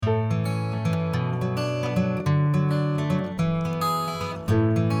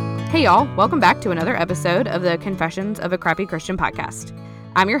Hey y'all, welcome back to another episode of the Confessions of a Crappy Christian podcast.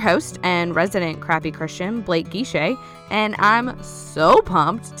 I'm your host and resident crappy Christian, Blake Guichet, and I'm so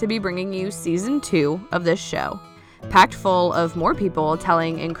pumped to be bringing you season 2 of this show, packed full of more people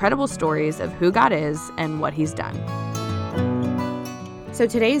telling incredible stories of who God is and what he's done. So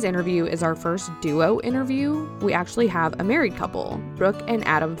today's interview is our first duo interview. We actually have a married couple, Brooke and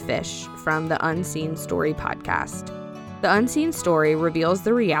Adam Fish from the Unseen Story podcast. The Unseen Story reveals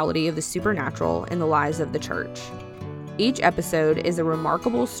the reality of the supernatural in the lives of the church. Each episode is a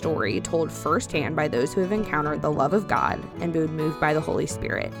remarkable story told firsthand by those who have encountered the love of God and been moved by the Holy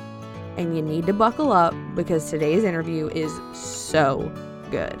Spirit. And you need to buckle up because today's interview is so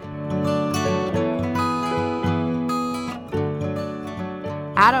good.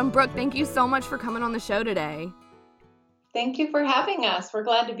 Adam, Brooke, thank you so much for coming on the show today. Thank you for having us. We're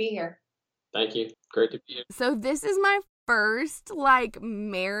glad to be here. Thank you. Great to be here. So this is my first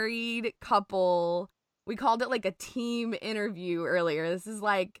married couple. We called it a team interview earlier. This is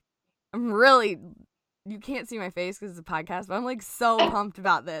you can't see my face because it's a podcast, but I'm so pumped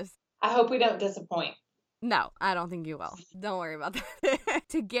about this. I hope we don't disappoint. No, I don't think you will. Don't worry about that.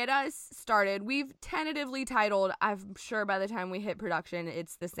 To get us started, we've tentatively titled, I'm sure by the time we hit production,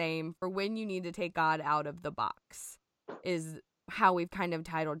 it's the same, For When You Need to Take God Out of the Box, is how we've kind of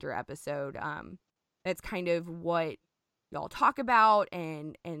titled your episode. That's kind of what y'all talk about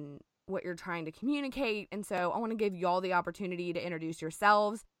and what you're trying to communicate. And so I want to give y'all the opportunity to introduce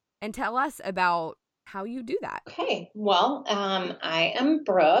yourselves and tell us about how you do that. Okay. Well, I am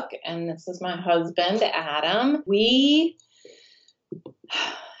Brooke, and this is my husband, Adam. We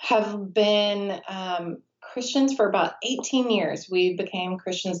have been Christians for about 18 years. We became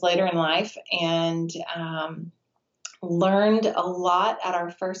Christians later in life and learned a lot at our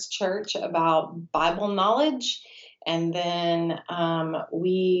first church about Bible knowledge. And then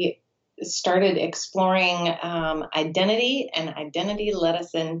we started exploring identity, and identity led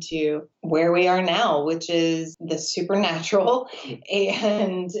us into where we are now, which is the supernatural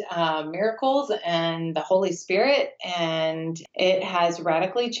and miracles and the Holy Spirit. And it has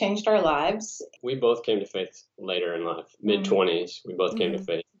radically changed our lives. We both came to faith later in life, mid-20s. We both came to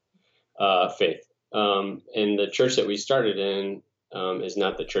faith. And the church that we started in is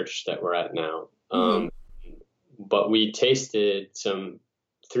not the church that we're at now. But we tasted some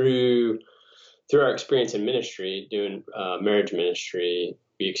through our experience in ministry, doing marriage ministry.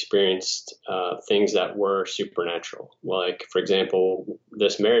 We experienced things that were supernatural. Like, for example,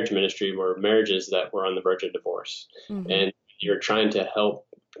 this marriage ministry were marriages that were on the verge of divorce, and you're trying to help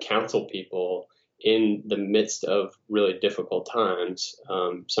counsel people in the midst of really difficult times.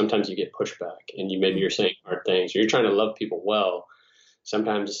 Sometimes you get pushback, and you're saying hard things, or you're trying to love people well.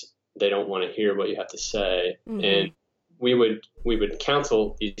 Sometimes they don't want to hear what you have to say. And we would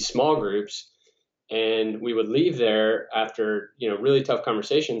counsel these small groups, and we would leave there after, really tough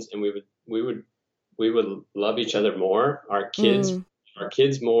conversations, and we would love each other more, our kids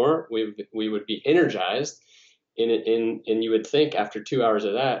more. We would be energized and you would think after 2 hours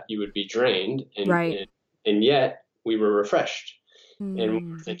of that, you would be drained, and yet we were refreshed. And we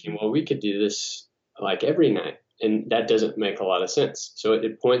were thinking, well, we could do this every night. And that doesn't make a lot of sense. So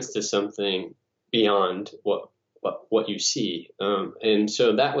it points to something beyond what you see. And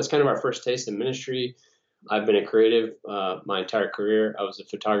so that was kind of our first taste in ministry. I've been a creative my entire career. I was a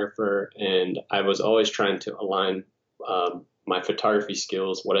photographer, and I was always trying to align my photography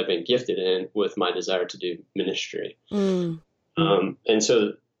skills, what I've been gifted in, with my desire to do ministry. And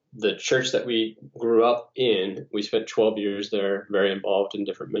so the church that we grew up in, we spent 12 years there, very involved in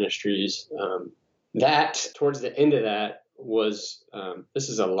different ministries. That towards the end of that was, this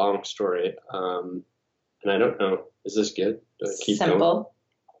is a long story. And I don't know, is this good? Do I keep simple. Going?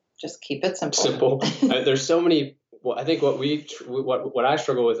 Just keep it simple. There's so many, I think what I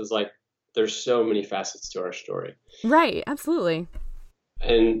struggle with is there's so many facets to our story. Right. Absolutely.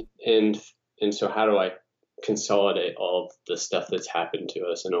 And so how do I consolidate all of the stuff that's happened to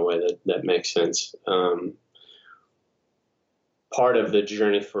us in a way that makes sense? Part of the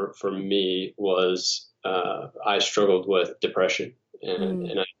journey for me was I struggled with depression, and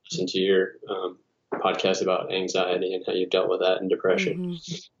I listened to your podcast about anxiety and how you dealt with that and depression,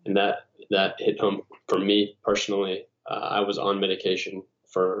 and that hit home for me personally. I was on medication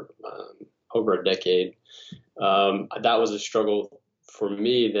for over a decade. That was a struggle for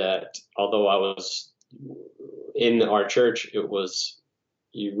me. That although I was in our church, it was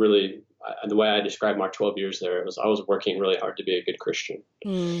the way I described my 12 years there, I was working really hard to be a good Christian.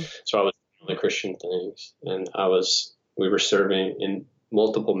 So I was doing the Christian things, and we were serving in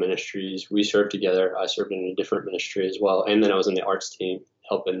multiple ministries. We served together. I served in a different ministry as well. And then I was in the arts team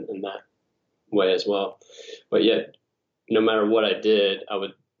help in that way as well. But yet, no matter what I did, I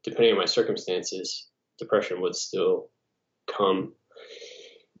would, depending on my circumstances, depression would still come.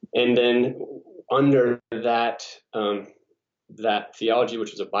 And then under that, that theology,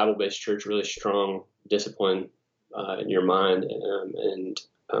 which was a Bible-based church, really strong discipline in your mind, and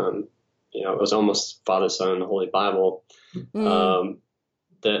you know, it was almost Father, Son, and the Holy Bible.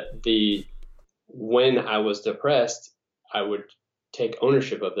 When I was depressed, I would take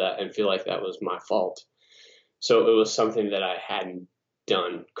ownership of that and feel like that was my fault. So it was something that I hadn't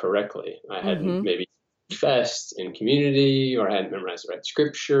done correctly. I hadn't maybe confessed in community, or I hadn't memorized the right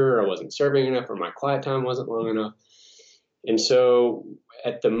scripture, or I wasn't serving enough, or my quiet time wasn't long enough. And so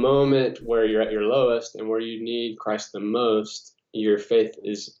at the moment where you're at your lowest and where you need Christ the most, your faith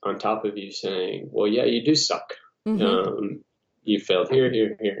is on top of you saying, well, yeah, you do suck. You failed here,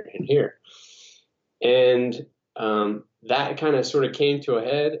 here, here, and here. And that kind of sort of came to a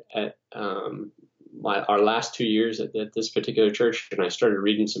head at our last 2 years at this particular church, and I started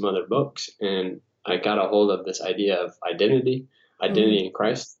reading some other books, and I got a hold of this idea of identity in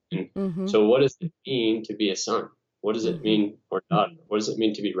Christ. And so what does it mean to be a son? What does it mean, or daughter? What does it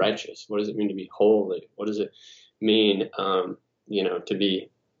mean to be righteous? What does it mean to be holy? What does it mean, to be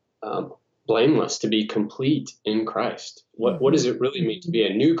blameless, to be complete in Christ? What does it really mean to be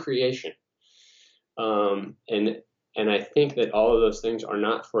a new creation? And I think that all of those things are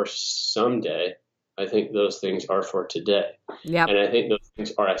not for someday. I think those things are for today. Yep. And I think those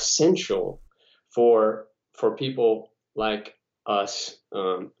things are essential for people like us.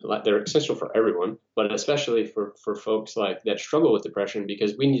 Like they're essential for everyone, but especially for folks like that struggle with depression,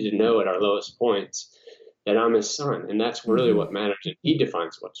 because we need to know at our lowest points that I'm his son, and that's really what matters. And he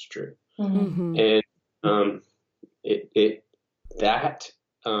defines what's true. And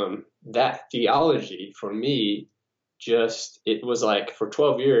that theology for me, it was like for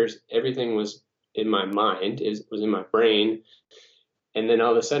 12 years, everything was in my mind, it was in my brain. And then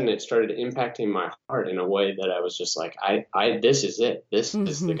all of a sudden it started impacting my heart in a way that I was just like, this is it. This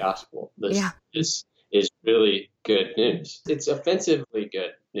is the gospel. This is really good news. It's offensively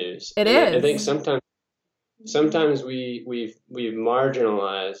good news. It is. I think sometimes we've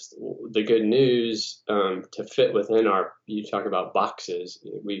marginalized the good news to fit within you talk about boxes.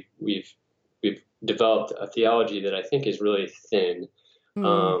 We've developed a theology that I think is really thin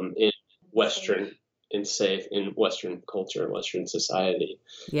in Western and safe in Western culture, Western society.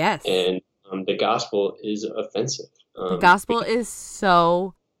 Yes. And the gospel is offensive. The gospel is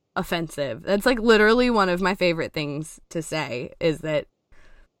so offensive. That's like literally one of my favorite things to say, is that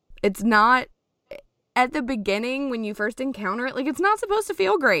it's not, at the beginning when you first encounter it, like it's not supposed to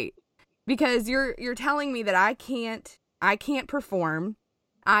feel great, because you're telling me that I can't perform,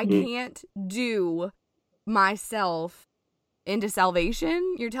 I can't do myself into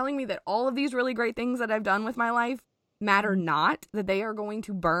salvation. You're telling me that all of these really great things that I've done with my life matter not, that they are going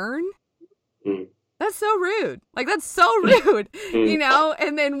to burn. That's so rude. Like, that's so rude,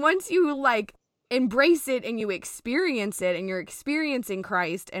 And then once you like embrace it and you experience it, and you're experiencing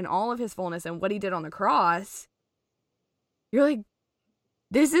Christ and all of his fullness and what he did on the cross, you're like,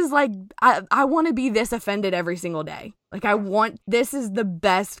 this is like, I want to be this offended every single day. Like, this is the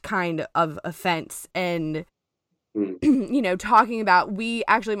best kind of offense. And talking about, my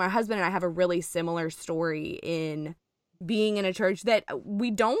husband and I have a really similar story in being in a church that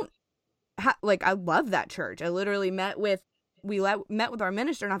we don't like. I love that church. I literally met with our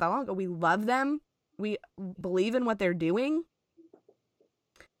minister not that long ago. We love them. We believe in what they're doing.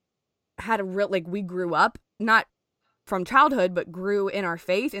 We grew up, not from childhood, but grew in our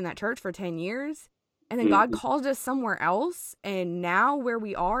faith in that church for 10 years. And then God called us somewhere else. And now where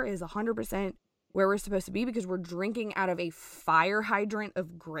we are is 100% where we're supposed to be, because we're drinking out of a fire hydrant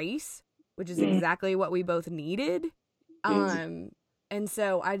of grace, which is exactly what we both needed. And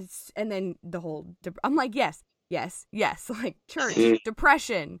so and then the whole, I'm like, yes, like church,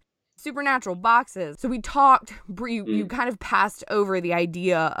 depression, supernatural, boxes. So we talked, you kind of passed over the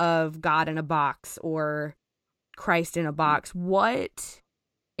idea of God in a box or Christ in a box. What,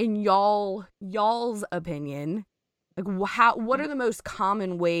 in y'all's opinion, like what are the most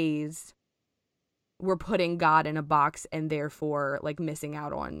common ways we're putting God in a box and therefore like missing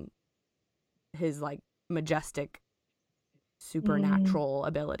out on his like majestic supernatural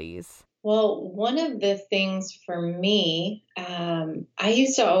abilities? Well, one of the things for me, I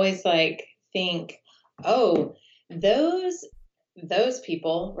used to always like think, oh, those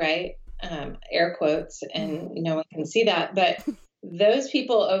people, right? Air quotes, and no one can see that, but those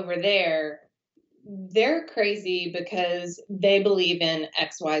people over there, they're crazy because they believe in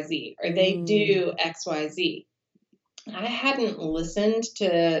XYZ, or they do XYZ. I hadn't listened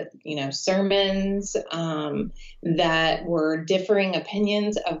to, sermons that were differing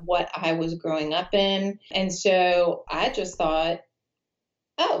opinions of what I was growing up in. And so I just thought,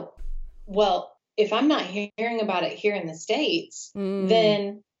 oh, well, if I'm not hearing about it here in the States,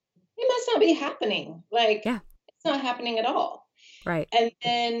 then it must not be happening. Like, it's not happening at all. Right. And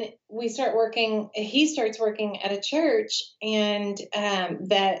then he starts working at a church and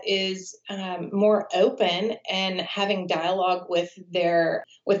that is more open and having dialogue with their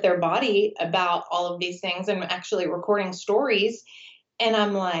body about all of these things and actually recording stories. And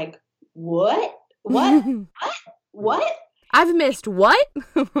I'm like, what? I've missed what?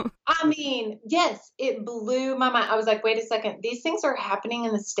 I mean, yes, it blew my mind. I was like, wait a second, these things are happening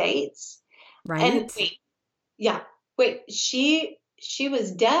in the States. Right. And wait, she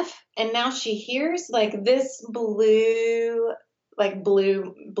was deaf and now she hears. Like, this blew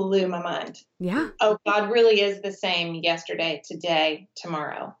my mind. Yeah. Oh, God really is the same yesterday, today,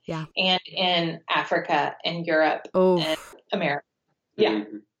 tomorrow. Yeah. And in Africa and Europe and America. Yeah.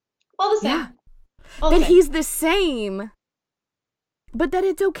 All the same. Yeah. That he's the same, but that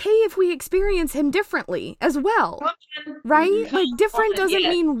it's okay if we experience him differently as well. Right? Like, different doesn't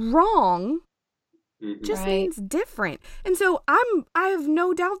mean wrong. Just means different. And so I have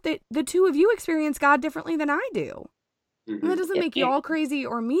no doubt that the two of you experience God differently than I do. And that doesn't make you all crazy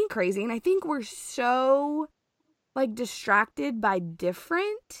or me crazy. And I think we're so distracted by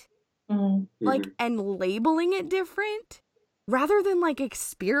different, and labeling it different rather than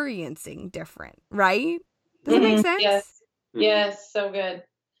experiencing different, right? Does that make sense? Yes, so good.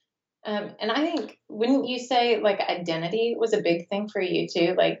 And I think, wouldn't you say identity was a big thing for you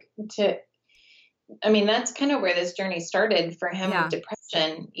too? That's kind of where this journey started for him with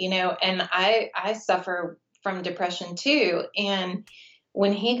depression, and I suffer from depression too. And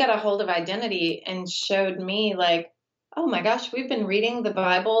when he got a hold of identity and showed me oh my gosh, we've been reading the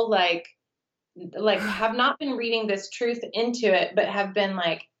Bible, have not been reading this truth into it, but have been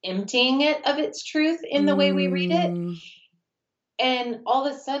emptying it of its truth in the way we read it. And all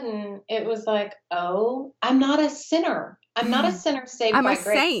of a sudden it was oh, I'm not a sinner. I'm not a sinner saved by grace.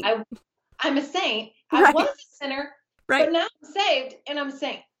 Saint. I'm a saint. I was a sinner, but now I'm saved and I'm a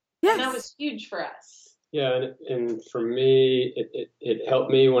saint. Yes. And that was huge for us. Yeah, and for me, it helped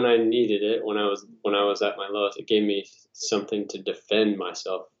me when I needed it. When I was at my lowest, it gave me something to defend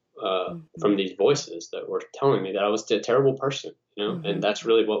myself from these voices that were telling me that I was a terrible person, and that's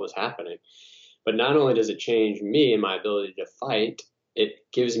really what was happening. But not only does it change me and my ability to fight, it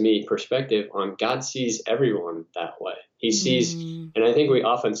gives me perspective on God sees everyone that way. He sees, and I think we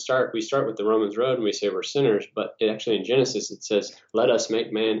often start with the Romans road and we say we're sinners, but actually in Genesis it says, let us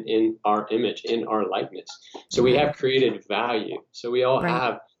make man in our image, in our likeness. So we have created value. So we all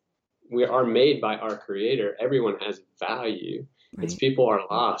we are made by our Creator. Everyone has value. Right. It's people are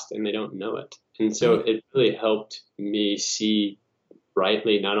lost and they don't know it. And so it really helped me see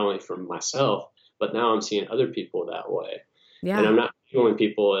rightly, not only from myself, but now I'm seeing other people that way. Yeah. And I'm not viewing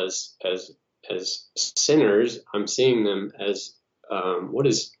people as sinners. I'm seeing them as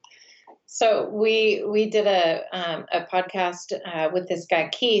So we did a podcast with this guy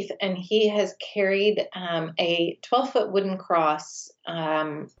Keith, and he has carried a 12-foot wooden cross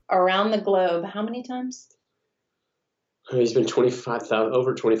around the globe. How many times? He's been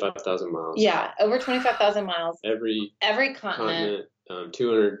over 25,000 miles. Yeah, over 25,000 miles. Every continent.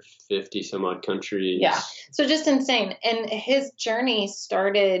 250 some odd countries. Yeah. So just insane. And his journey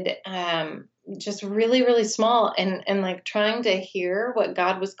started just really, really small and trying to hear what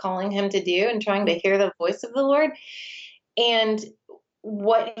God was calling him to do and trying to hear the voice of the Lord. And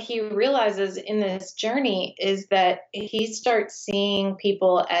what he realizes in this journey is that he starts seeing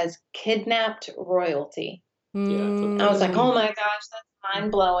people as kidnapped royalty. Yeah, I was like, oh my gosh, that's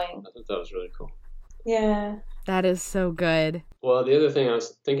mind blowing. I thought that was really cool. Yeah. That is so good. Well, the other thing I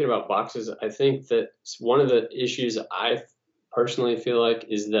was thinking about boxes, I think that one of the issues I personally feel like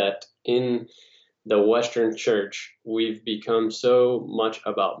is that in the Western church, we've become so much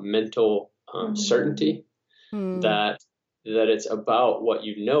about mental certainty that it's about what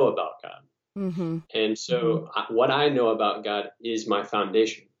you know about God. And so what I know about God is my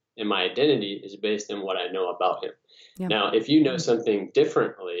foundation, and my identity is based on what I know about him. Yep. Now, if you know something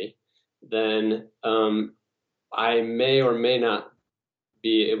differently, then I may or may not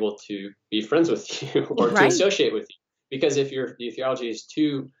be able to be friends with you or to associate with you. Because if your theology is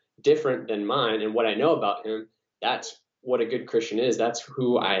too different than mine and what I know about him, that's what a good Christian is. That's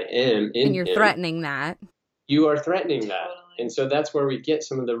who I am in him. And you're threatening that. You are threatening that. And so that's where we get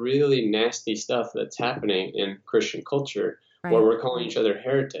some of the really nasty stuff that's happening in Christian culture, Right. where we're calling each other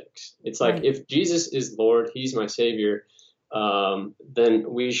heretics. It's like, Right. if Jesus is Lord, he's my savior, then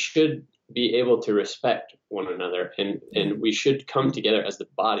we should be able to respect one another, and we should come together as the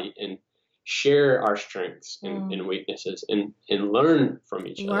body and share our strengths and weaknesses and learn from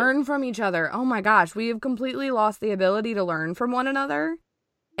each other. Learn from each other. Oh my gosh, we have completely lost the ability to learn from one another.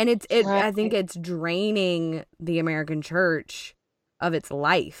 And Right. I think it's draining the American church of its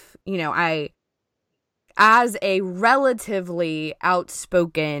life. You know, as a relatively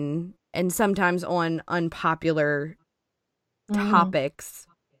outspoken and sometimes on unpopular topics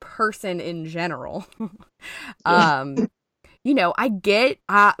person in general, you know, I get,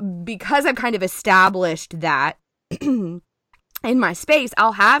 because I've kind of established that in my space,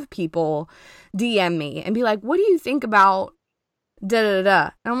 I'll have people DM me and be like, what do you think about da da da?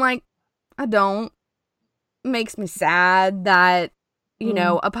 And I'm like, I don't. It makes me sad that, you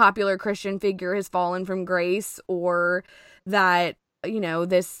know, a popular Christian figure has fallen from grace, or that, you know,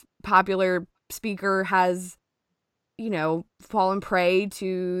 this popular speaker has, you know, fallen prey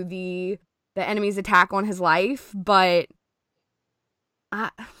to the enemy's attack on his life. But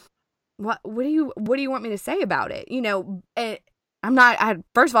what do you want me to say about it? You know,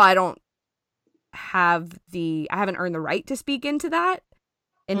 first of all, I haven't earned the right to speak into that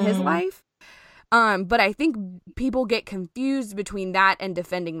in his life. But I think people get confused between that and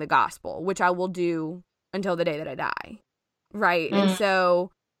defending the gospel, which I will do until the day that I die. Right. And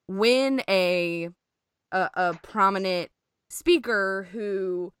so when a prominent speaker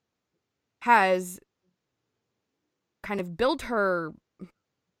who has kind of built her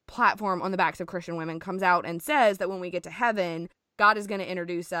platform on the backs of Christian women comes out and says that when we get to heaven, God is going to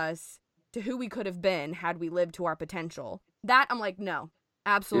introduce us to who we could have been had we lived to our potential, that I'm like, no,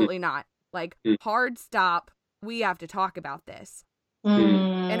 absolutely not. Like, hard stop. We have to talk about this.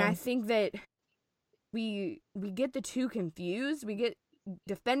 And I think that we get the two confused. We get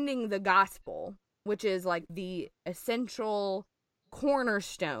defending the gospel, which is like the essential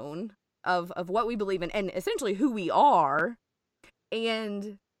cornerstone of what we believe in and essentially who we are,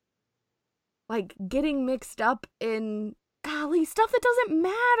 and like getting mixed up in stuff that doesn't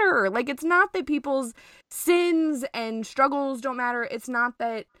matter. Like, it's not that people's sins and struggles don't matter. It's not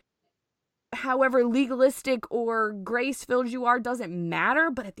that however legalistic or grace-filled you are doesn't matter.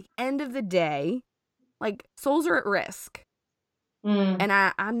 But at the end of the day, like, souls are at risk. And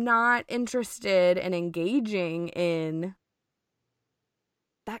I'm not interested in engaging in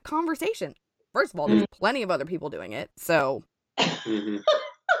that conversation. First of all, there's plenty of other people doing it. So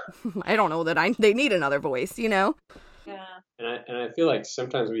I don't know that they need another voice, you know? Yeah. And I feel like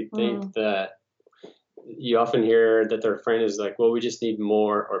sometimes we think that you often hear that their friend is like, well, we just need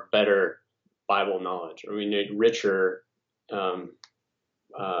more or better Bible knowledge, or we need richer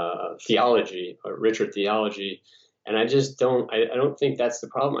theology, or richer theology. And I just don't think that's the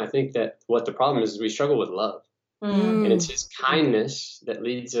problem. I think that what the problem is we struggle with love. And it's his kindness that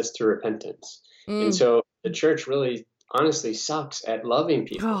leads us to repentance. And so the church really honestly sucks at loving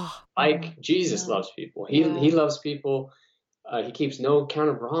people like Jesus loves people. He loves people. He keeps no count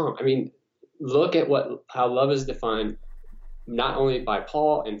of wrong. I mean, look at how love is defined, not only by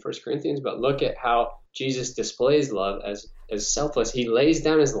Paul in 1 Corinthians, but look at how Jesus displays love as selfless. He lays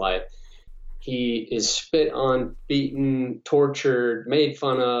down his life. He is spit on, beaten, tortured, made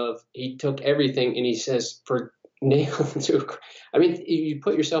fun of. He took everything, and he says, nailed to a cross. I mean, you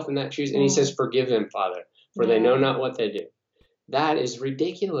put yourself in that shoes, and he says, forgive them, Father, for they know not what they do. That is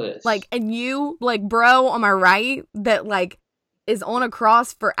ridiculous. Like, and you, like, bro on my right that, like, is on a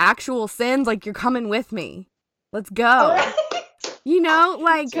cross for actual sins, like, you're coming with me. Let's go. Right. You know,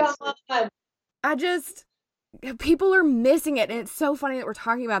 like, God. people are missing it, and it's so funny that we're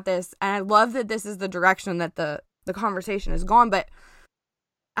talking about this, and I love that this is the direction that the conversation has gone, but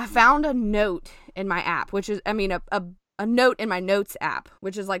I found a note in my app, which is, I mean, a note in my notes app,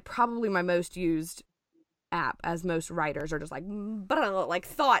 which is, like, probably my most used app, as most writers are just like, like,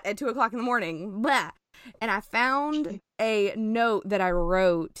 thought at 2:00 in the morning, blah. And I found a note that I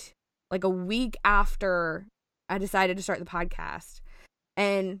wrote, like, a week after I decided to start the podcast,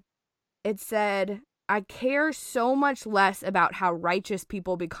 and it said, I care so much less about how righteous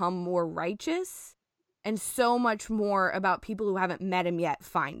people become more righteous, and so much more about people who haven't met him yet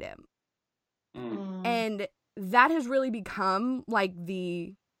find him. And that has really become, like,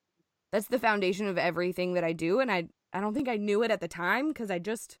 that's the foundation of everything that I do. And I don't think I knew it at the time, because I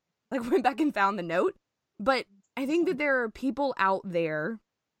just, like, went back and found the note. But I think that there are people out there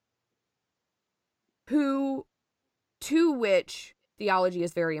to which theology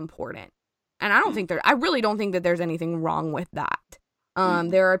is very important. And I really don't think that there's anything wrong with that.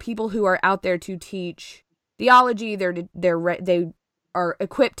 There are people who are out there to teach theology. They are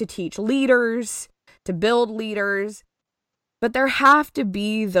equipped to teach leaders, to build leaders. But there have to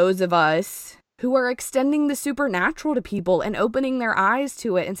be those of us who are extending the supernatural to people and opening their eyes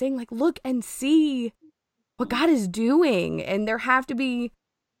to it and saying, like, look and see what God is doing. And there have to be,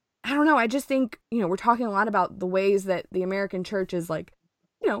 I don't know, I just think, we're talking a lot about the ways that the American church is, like,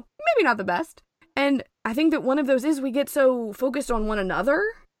 maybe not the best. And I think that one of those is we get so focused on one another,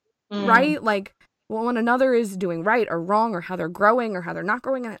 right? Like, what one another is doing right or wrong, or how they're growing or how they're not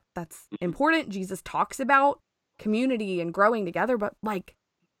growing. And that's important. Jesus talks about community and growing together, but, like,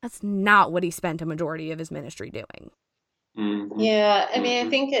 that's not what he spent a majority of his ministry doing. Yeah, I mean, I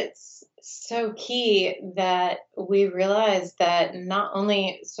think it's so key that we realize that not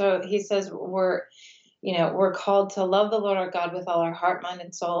only, so he says we're called to love the Lord our God with all our heart, mind,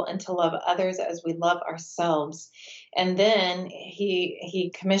 and soul, and to love others as we love ourselves. And then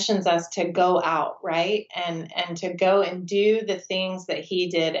he commissions us to go out, right? And to go and do the things that he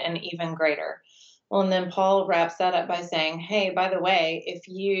did and even greater. Well, and then Paul wraps that up by saying, hey, by the way, if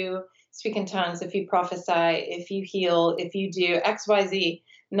you speak in tongues, if you prophesy, if you heal, if you do X, Y, Z,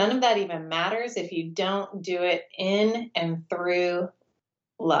 none of that even matters if you don't do it in and through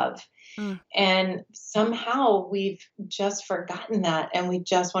love. And somehow we've just forgotten that, and we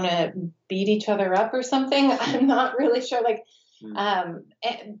just want to beat each other up or something. I'm not really sure. Like,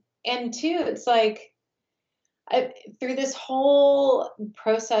 and two, it's like, through this whole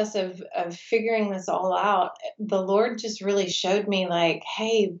process of figuring this all out, the Lord just really showed me, like,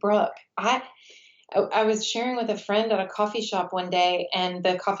 hey, Brooke, I was sharing with a friend at a coffee shop one day, and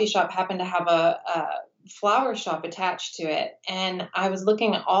the coffee shop happened to have a flower shop attached to it. And I was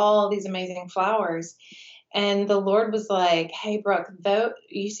looking at all these amazing flowers, and the Lord was like, hey, Brooke, though,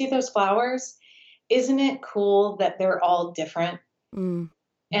 you see those flowers? Isn't it cool that they're all different?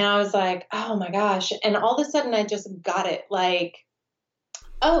 And I was like, oh my gosh. And all of a sudden I just got it, like,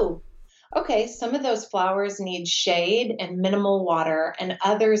 oh, okay, some of those flowers need shade and minimal water, and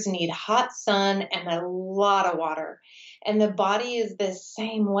others need hot sun and a lot of water. And the body is the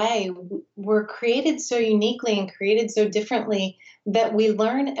same way. We're created so uniquely and created so differently that we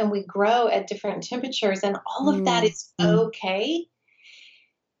learn and we grow at different temperatures, and all of that is okay.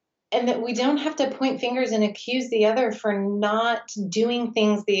 And that we don't have to point fingers and accuse the other for not doing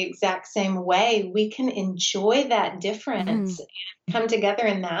things the exact same way. We can enjoy that difference and come together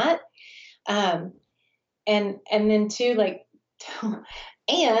in that. And then too, like,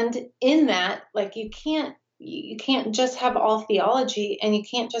 and in that, like, you can't just have all theology, and you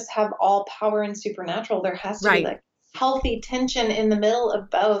can't just have all power and supernatural. There has to be, like, healthy tension in the middle of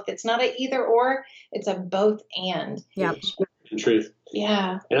both. It's not a either or, it's a both and. Yeah. Truth.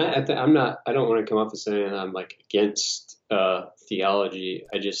 Yeah. And I don't want to come off as saying I'm, like, against theology.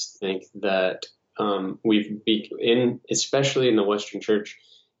 I just think that especially in the Western church,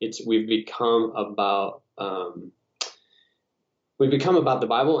 we've become about the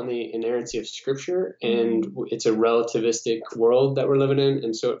Bible and the inerrancy of Scripture, and it's a relativistic world that we're living in,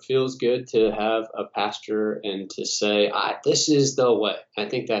 and so it feels good to have a pastor and to say, this is the way. I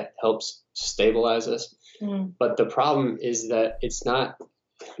think that helps stabilize us. But the problem is that it's not,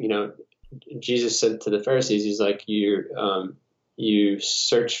 Jesus said to the Pharisees, he's like, you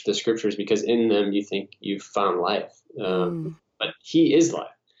search the Scriptures because in them you think you've found life. But he is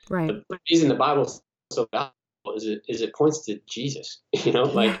life. Right. The reason the Bible is so valuable is it points to Jesus, and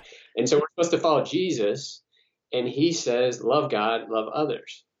so we're supposed to follow Jesus, and he says, love God, love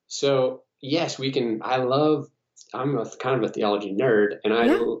others. So yes, we can, I'm kind of a theology nerd, and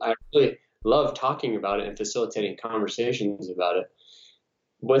I really love talking about it and facilitating conversations about it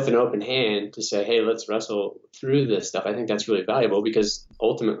with an open hand to say, hey, let's wrestle through this stuff. I think that's really valuable because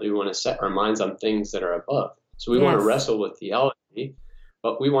ultimately we want to set our minds on things that are above. So we want to wrestle with theology,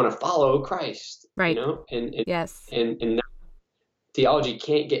 but we want to follow Christ, right? And theology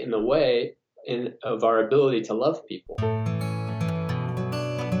can't get in the way of our ability to love people.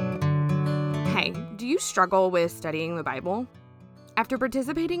 Hey, do you struggle with studying the Bible? After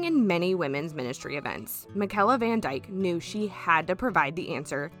participating in many women's ministry events, Michaela Van Dyke knew she had to provide the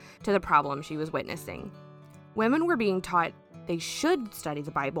answer to the problem she was witnessing. Women were being taught they should study the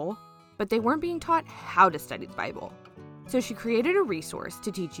Bible, but they weren't being taught how to study the Bible. So she created a resource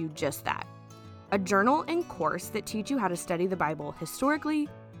to teach you just that. A journal and course that teach you how to study the Bible historically,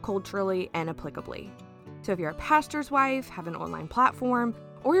 culturally, and applicably. So if you're a pastor's wife, have an online platform,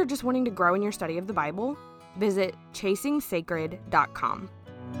 or you're just wanting to grow in your study of the Bible, visit ChasingSacred.com.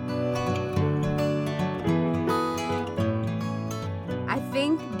 I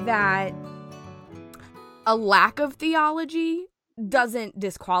think that a lack of theology doesn't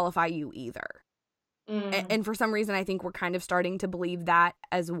disqualify you either. And for some reason, I think we're kind of starting to believe that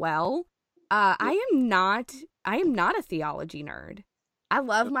as well. I am not a theology nerd. I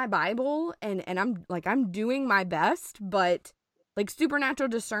love my Bible and I'm doing my best, but like supernatural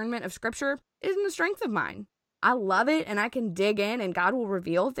discernment of scripture isn't a strength of mine. I love it and I can dig in and God will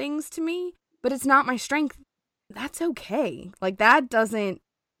reveal things to me, but it's not my strength. That's okay. Like that doesn't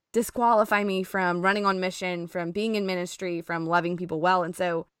disqualify me from running on mission, from being in ministry, from loving people well. And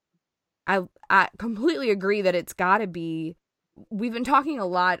so I completely agree that it's got to be, we've been talking a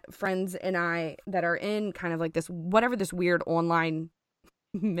lot, friends and I, that are in kind of like this, whatever this weird online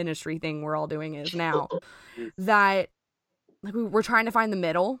ministry thing we're all doing is now, that like we're trying to find the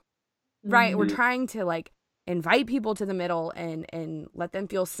middle, right? We're trying to like invite people to the middle and let them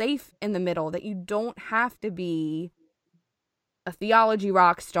feel safe in the middle, that you don't have to be a theology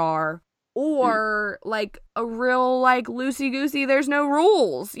rock star or like a real like loosey-goosey, there's no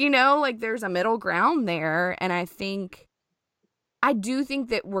rules, you know, like there's a middle ground there. And I do think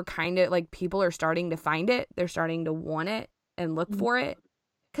that we're kind of like, people are starting to find it. They're starting to want it and look for it.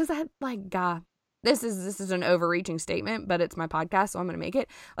 Cause I like, God, this is an overreaching statement, but it's my podcast, so I'm going to make it.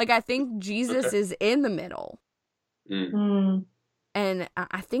 Like, I think Jesus is in the middle. And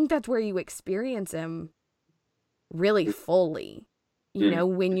I think that's where you experience him really fully, you know,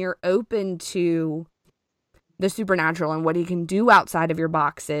 when you're open to the supernatural and what he can do outside of your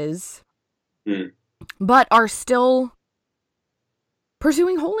boxes, but are still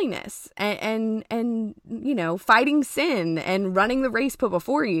pursuing holiness and you know, fighting sin and running the race put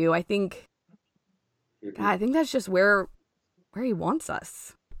before you. I think, God, I think that's just where he wants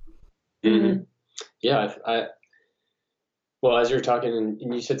us. Yeah. Well, as you're talking,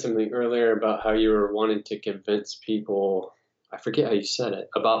 and you said something earlier about how you were wanting to convince people, I forget how you said it,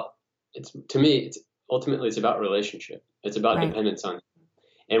 about, to me, it's ultimately about relationship. It's about dependence on you.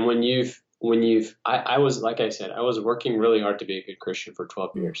 And I was, like I said, I was working really hard to be a good Christian for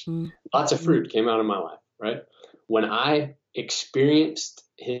 12 years. Lots of fruit came out of my life, right? When I experienced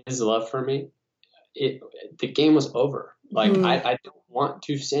his love for me, the game was over. Like, I don't want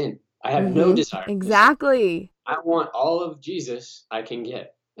to sin. I have no desire. Exactly. I want all of Jesus I can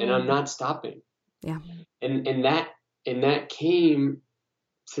get, and I'm not stopping. Yeah. And that came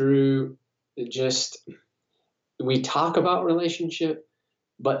through just, we talk about relationship,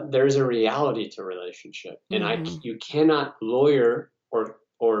 but there's a reality to relationship, and you cannot lawyer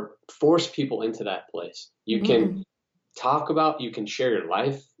or force people into that place. You can talk about, you can share your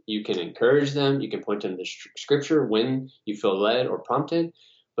life, you can encourage them, you can point them to scripture when you feel led or prompted,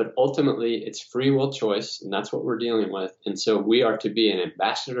 but ultimately it's free will choice, and that's what we're dealing with. And so we are to be an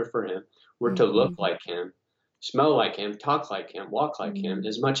ambassador for him. We're to look like him, smell like him, talk like him, walk like him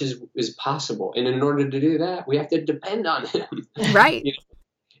as much as is possible. And in order to do that, we have to depend on him. Right. You know,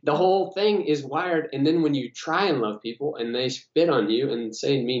 the whole thing is wired. And then when you try and love people and they spit on you and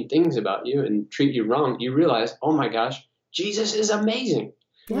say mean things about you and treat you wrong, you realize, oh my gosh, Jesus is amazing.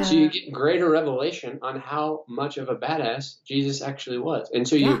 Yeah. So you get greater revelation on how much of a badass Jesus actually was. And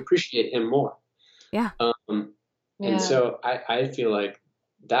so you appreciate him more. Yeah. And so I feel like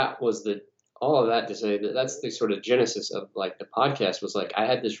that was all of that to say that that's the sort of genesis of like the podcast, was like, I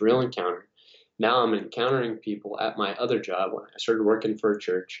had this real encounter. Now I'm encountering people at my other job. When I started working for a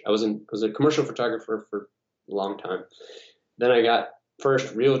church, I was a commercial photographer for a long time. Then I got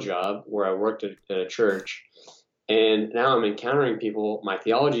first real job where I worked at a church. And now I'm encountering people, my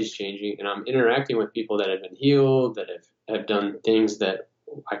theology is changing, and I'm interacting with people that have been healed, that have done things that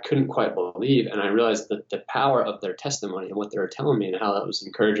I couldn't quite believe. And I realized that the power of their testimony and what they were telling me and how that was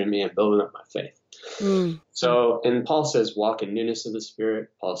encouraging me and building up my faith. So, and Paul says, walk in newness of the Spirit.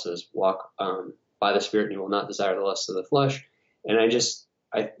 Paul says, walk by the Spirit, and you will not desire the lusts of the flesh. And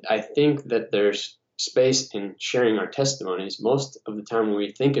I think that there's space in sharing our testimonies. Most of the time when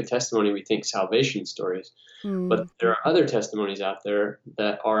we think of testimony, we think salvation stories. But there are other testimonies out there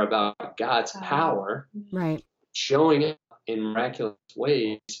that are about God's power showing up in miraculous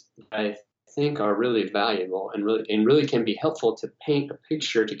ways that I think are really valuable and really can be helpful to paint a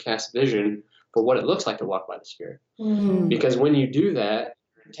picture, to cast vision for what it looks like to walk by the Spirit. Because when you do that,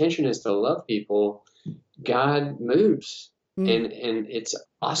 your intention is to love people, God moves. And it's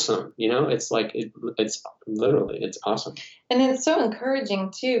awesome. You know, it's like, it's literally, it's awesome. And it's so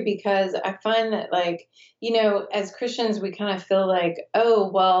encouraging too, because I find that, like, you know, as Christians, we kind of feel like,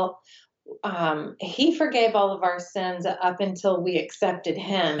 oh, well, he forgave all of our sins up until we accepted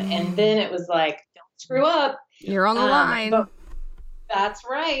him. And then it was like, don't screw up. You're on the line. That's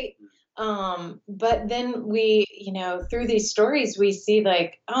right. But then we, you know, through these stories, we see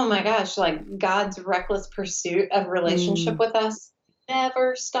like, oh my gosh, like God's reckless pursuit of relationship with us.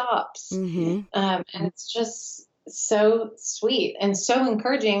 never stops. Mm-hmm. And it's just so sweet and so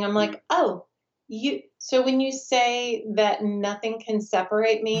encouraging. I'm like, oh, so when you say that nothing can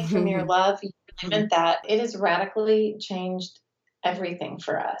separate me from your love, you really meant that. It has radically changed everything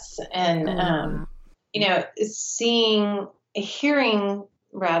for us. And, hearing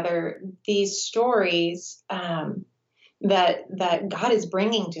rather these stories that God is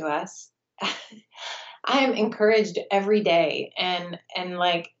bringing to us, I am encouraged every day. And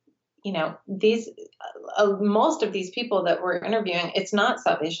these most of these people that we're interviewing, it's not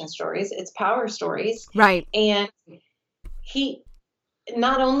salvation stories, it's power stories. Right. And he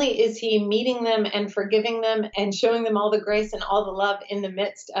not only is he meeting them and forgiving them and showing them all the grace and all the love in the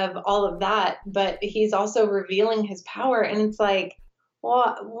midst of all of that, but he's also revealing his power. And it's like,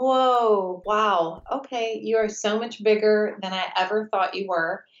 whoa, wow, okay, you are so much bigger than I ever thought you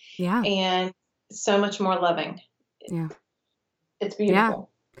were. Yeah. And so much more loving. Yeah. It's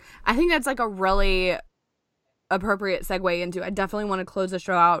beautiful. Yeah. I think that's like a really appropriate segue into, I definitely want to close the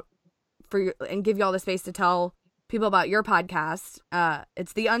show out for you and give you all the space to tell people about your podcast.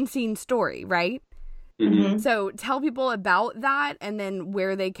 It's The Unseen Story, right? Mm-hmm. So tell people about that and then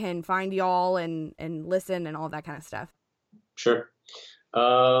where they can find y'all and listen and all that kind of stuff. Sure.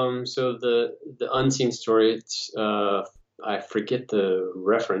 So the Unseen Story, it's, I forget the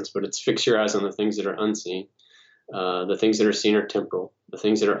reference, but it's fix your eyes on the things that are unseen. The things that are seen are temporal. The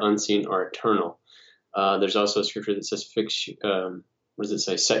things that are unseen are eternal. There's also a scripture that says, what does it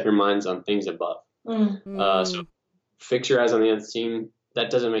say? Set your minds on things above. So fix your eyes on the unseen. That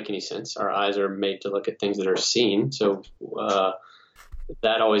doesn't make any sense. Our eyes are made to look at things that are seen. So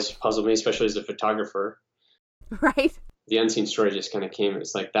that always puzzled me, especially as a photographer. Right. The Unseen Story just kind of came.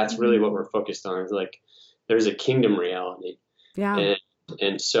 It's like, that's really what we're focused on. It's like, there's a kingdom reality. Yeah.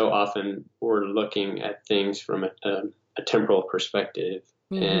 And so often we're looking at things from a temporal perspective.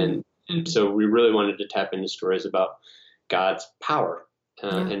 And so we really wanted to tap into stories about God's power.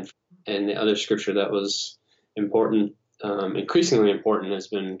 And the other scripture that was important, increasingly important, has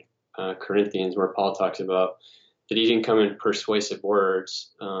been Corinthians, where Paul talks about that he didn't come in persuasive words.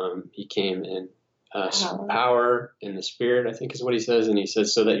 He came in power in the Spirit, I think is what he says. And he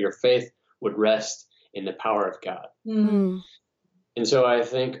says, so that your faith would rest in the power of God. And so I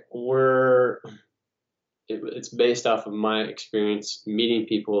think it's based off of my experience meeting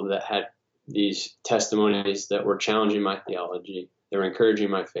people that had these testimonies that were challenging my theology. They were encouraging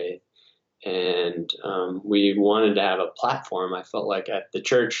my faith. And we wanted to have a platform. I felt like at the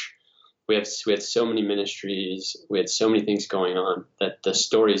church, we had so many ministries, we had so many things going on, that the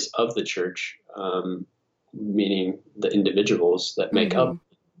stories of the church, meaning the individuals that make up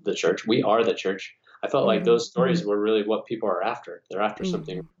the church, we are the church. I felt like those stories were really what people are after. They're after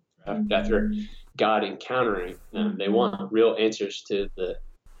something, after God encountering them. They want real answers to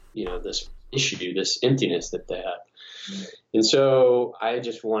this issue, this emptiness that they have. And so I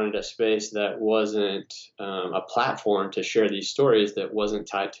just wanted a space that wasn't a platform to share these stories, that wasn't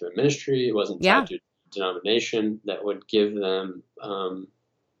tied to a ministry, it wasn't tied to a denomination, that would give them,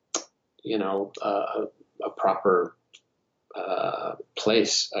 a proper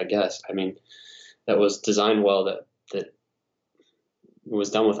place, I guess. I mean, that was designed well, that was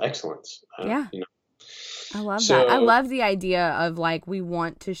done with excellence. I love that. I love the idea of like, we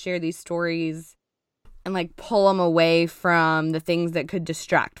want to share these stories and like pull them away from the things that could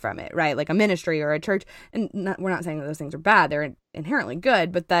distract from it, right? Like a ministry or a church. And we're not saying that those things are bad. They're inherently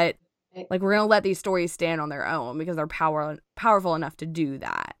good, but that like, we're going to let these stories stand on their own because they're powerful enough to do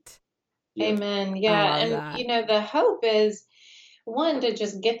that. Amen. Yeah. And, the hope is, one, to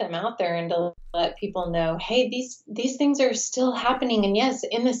just get them out there and to let people know, hey, these things are still happening. And yes,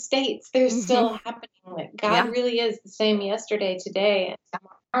 in the States, they're still happening. Like God really is the same yesterday, today, and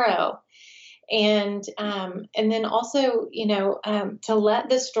tomorrow. And then also, to let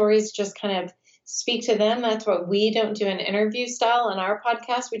the stories just kind of speak to them. That's what we don't do an interview style on our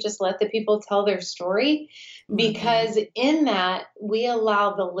podcast. We just let the people tell their story, because in that we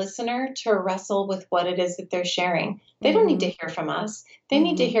allow the listener to wrestle with what it is that they're sharing. They don't need to hear from us. They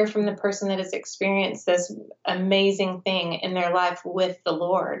need to hear from the person that has experienced this amazing thing in their life with the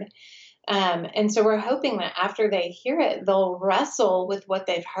Lord. And so we're hoping that after they hear it, they'll wrestle with what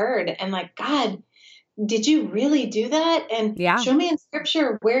they've heard and like, God, did you really do that? And show me in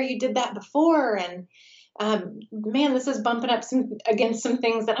scripture where you did that before. And man, this is bumping up against some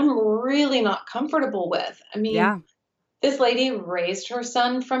things that I'm really not comfortable with. I mean, this lady raised her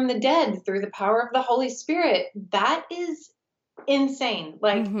son from the dead through the power of the Holy Spirit. That is insane.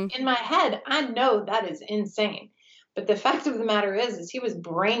 Like in my head, I know that is insane. But the fact of the matter is he was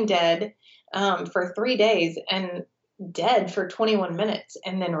brain dead for 3 days. And dead for 21 minutes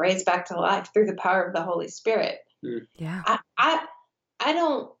and then raised back to life through the power of the Holy Spirit. Yeah. I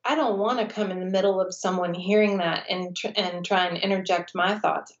don't want to come in the middle of someone hearing that and try and interject my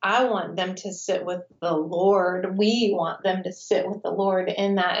thoughts. I want them to sit with the Lord. We want them to sit with the Lord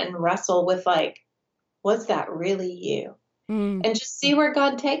in that and wrestle with, like, was that really you? And just see where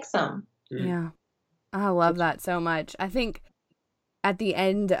God takes them. Yeah. I love that so much. I think at the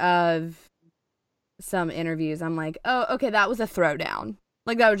end of some interviews, I'm like, oh, okay, that was a throwdown.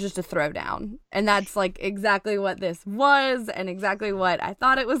 Like, that was just a throwdown. And that's, like, exactly what this was and exactly what I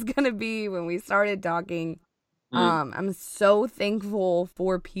thought it was going to be when we started talking. I'm so thankful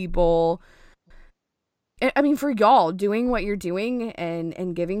for people. I mean, for y'all doing what you're doing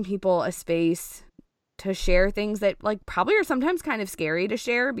and giving people a space to share things that, like, probably are sometimes kind of scary to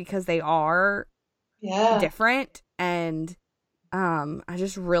share because they are different. And I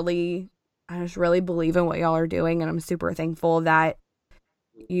just really believe in what y'all are doing. And I'm super thankful that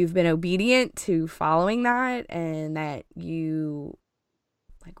you've been obedient to following that and that you,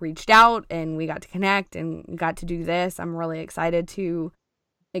 like, reached out and we got to connect and got to do this. I'm really excited to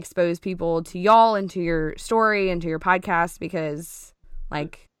expose people to y'all and to your story and to your podcast because,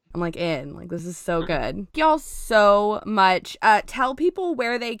 like, I'm, like, this is so good. Thank y'all so much. Tell people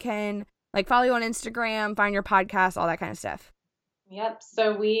where they can, like, follow you on Instagram, find your podcast, all that kind of stuff. Yep.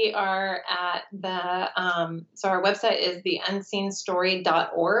 So we are at so our website is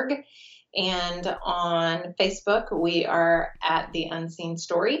theunseenstory.org. And on Facebook, we are at The Unseen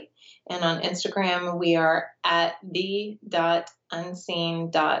Story. And on Instagram, we are at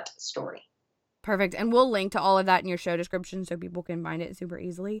the.unseen.story. Perfect. And we'll link to all of that in your show description so people can find it super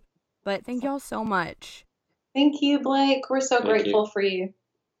easily. But thank y'all so much. Thank you, Blake. We're so grateful for you.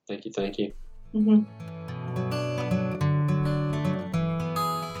 Thank you. Mm-hmm.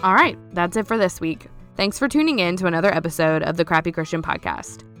 All right, that's it for this week. Thanks for tuning in to another episode of the Crappy Christian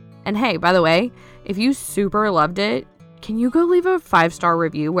Podcast. And hey, by the way, if you super loved it, can you go leave a 5-star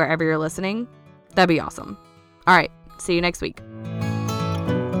review wherever you're listening? That'd be awesome. All right, see you next week.